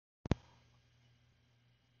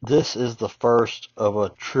This is the first of a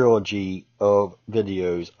trilogy of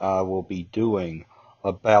videos I will be doing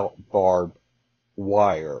about Barb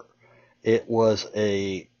Wire. It was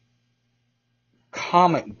a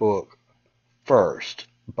comic book first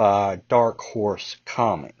by Dark Horse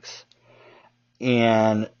Comics,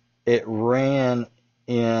 and it ran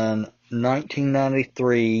in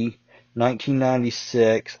 1993,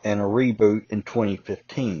 1996, and a reboot in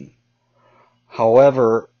 2015.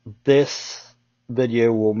 However, this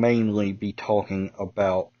video will mainly be talking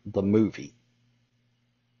about the movie.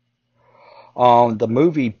 The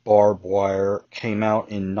movie Barb Wire came out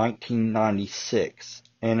in 1996,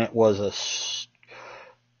 and it was a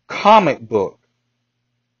comic book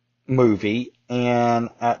movie, and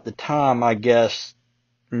at the time, I guess,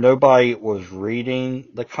 nobody was reading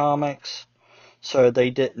the comics, so they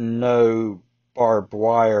didn't know Barb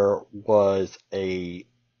Wire was a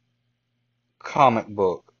comic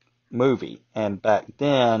book movie. And back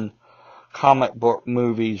then, comic book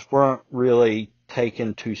movies weren't really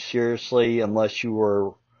taken too seriously unless you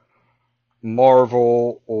were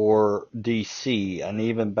Marvel or DC. And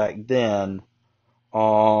even back then,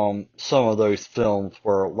 some of those films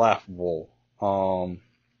were laughable.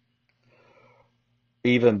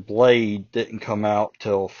 Even Blade didn't come out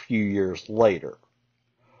till a few years later.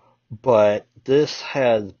 But this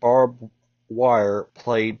has Barb Wire,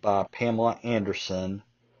 played by Pamela Anderson,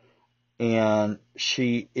 and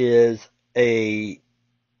she is I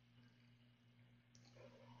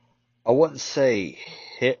wouldn't say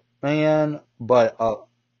hitman, but a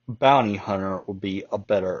bounty hunter would be a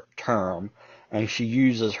better term. And she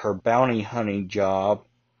uses her bounty hunting job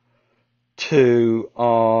to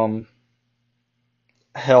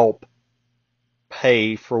help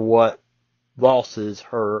pay for what losses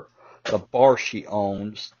the bar she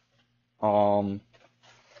owns um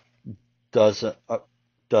doesn't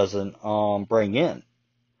bring in.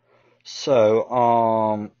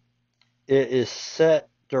 So it is set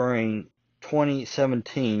during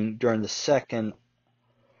 2017, during the Second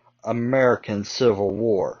American Civil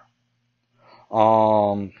War.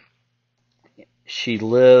 She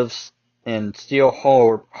lives in Steel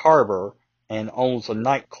Harbor and owns a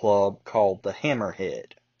nightclub called the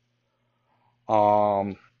Hammerhead.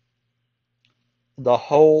 The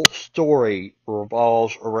whole story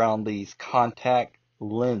revolves around these contact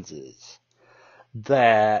lenses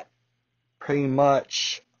that pretty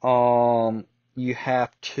much you have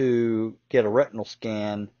to get a retinal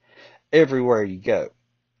scan everywhere you go.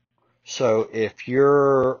 So if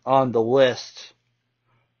you're on the list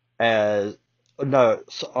as no,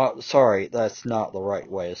 sorry, that's not the right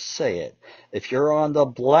way to say it. If you're on the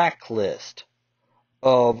blacklist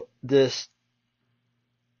of this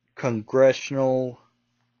congressional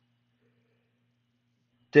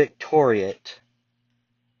dictatorate,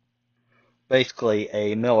 basically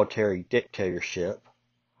a military dictatorship,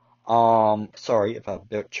 sorry if I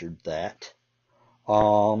butchered that,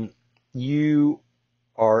 you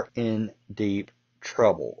are in deep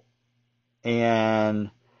trouble.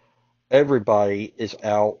 And everybody is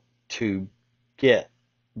out to get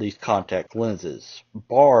these contact lenses.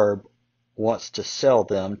 Barb wants to sell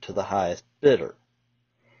them to the highest bidder.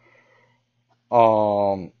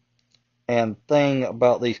 And thing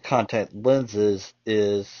about these contact lenses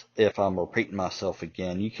is, if I'm repeating myself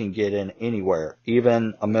again, you can get in anywhere,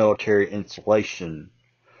 even a military installation,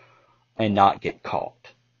 and not get caught.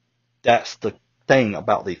 That's the thing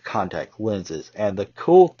about these contact lenses. And the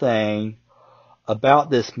cool thing about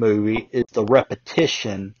this movie is the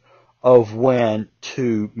repetition of when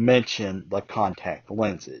to mention the contact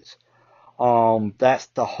lenses. That's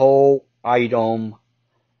the whole item.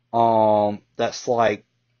 That's like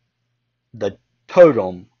the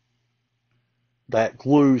totem that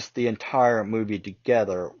glues the entire movie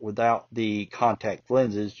together. Without the contact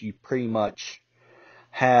lenses, you pretty much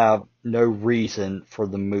have no reason for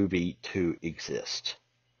the movie to exist.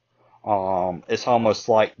 It's almost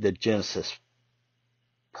like the Genesis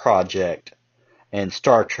Project and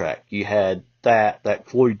Star Trek. You had that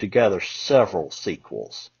glued together several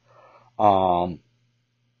sequels.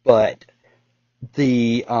 But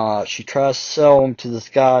she tries to sell them to this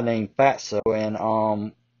guy named Fatso, and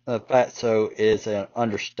Fatso is an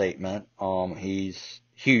understatement. He's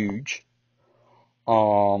huge.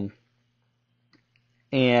 And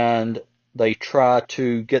they try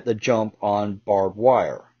to get the jump on Barbed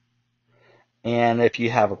Wire. And if you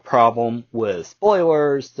have a problem with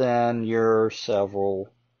spoilers, then you're several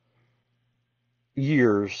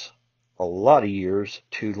years, a lot of years,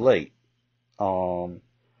 too late.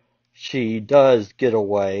 She does get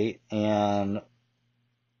away and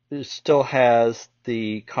still has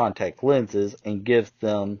the contact lenses and gives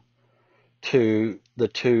them to the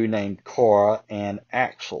two named Cora and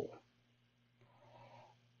Axel.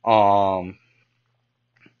 Um,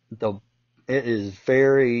 the it is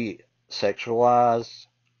very sexualized.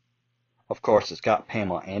 Of course, it's got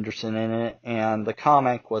Pamela Anderson in it, and the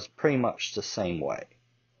comic was pretty much the same way.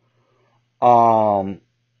 Um,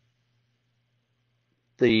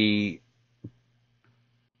 the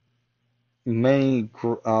main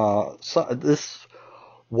this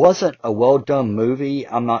wasn't a well done movie.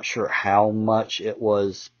 I'm not sure how much it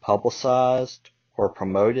was publicized or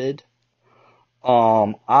promoted.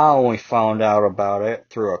 I only found out about it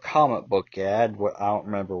through a comic book ad. I don't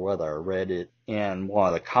remember whether I read it in one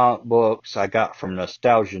of the comic books I got from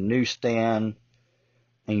Nostalgia Newsstand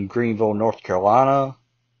in Greenville, North Carolina,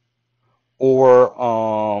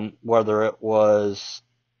 or whether it was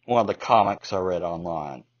one of the comics I read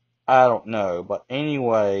online. I don't know, but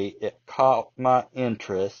anyway, it caught my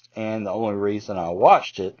interest, and the only reason I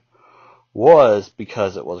watched it was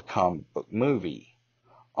because it was a comic book movie.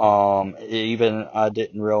 Even I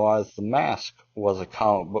didn't realize The Mask was a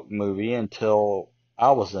comic book movie until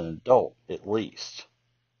I was an adult, at least.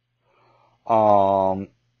 Um,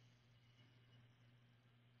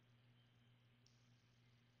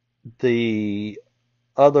 the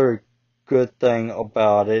other good thing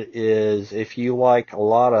about it is if you like a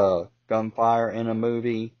lot of gunfire in a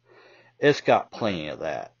movie, it's got plenty of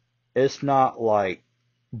that. It's not like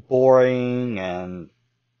boring and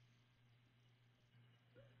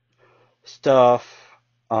stuff.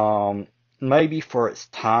 Maybe for its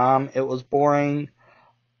time it was boring.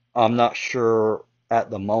 I'm not sure at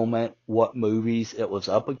the moment what movies it was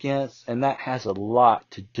up against, and that has a lot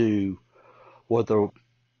to do with the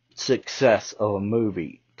success of a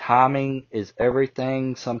movie. Timing is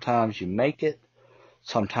everything. Sometimes you make it,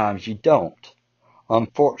 sometimes you don't.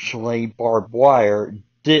 Unfortunately, Barbed Wire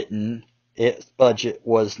didn't. Its budget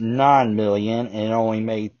was $9 million and it only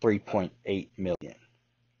made $3.8 million.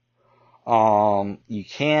 You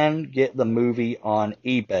can get the movie on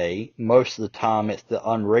eBay. Most of the time it's the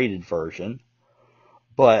unrated version.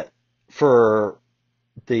 But for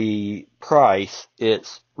the price,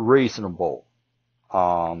 it's reasonable.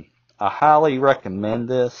 I highly recommend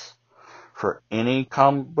this for any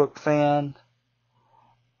comic book fan.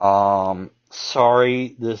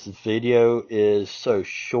 Sorry this video is so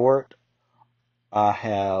short. I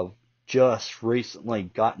have just recently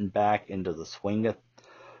gotten back into the swing of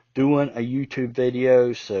doing a YouTube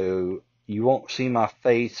video, so you won't see my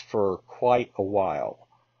face for quite a while.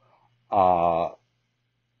 Like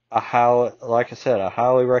I said, I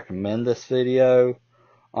highly recommend this video.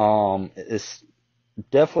 It's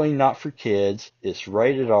definitely not for kids. It's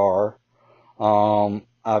rated R.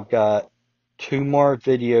 I've got 2 more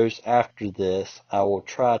videos after this. I will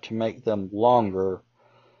try to make them longer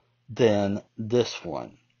than this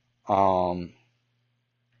one.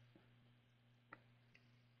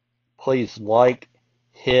 Please like,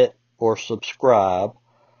 hit, or subscribe.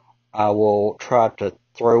 I will try to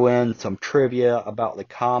throw in some trivia about the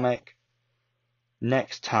comic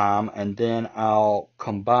next time, and then I'll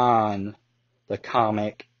combine the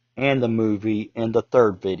comic and the movie in the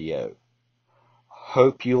third video.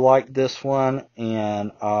 Hope you like this one,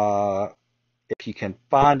 and if you can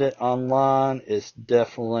find it online, it's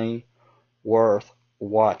definitely worth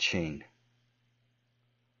watching.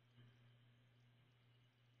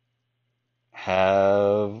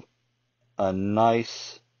 Have a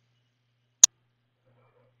nice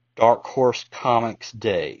Dark Horse Comics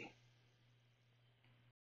day.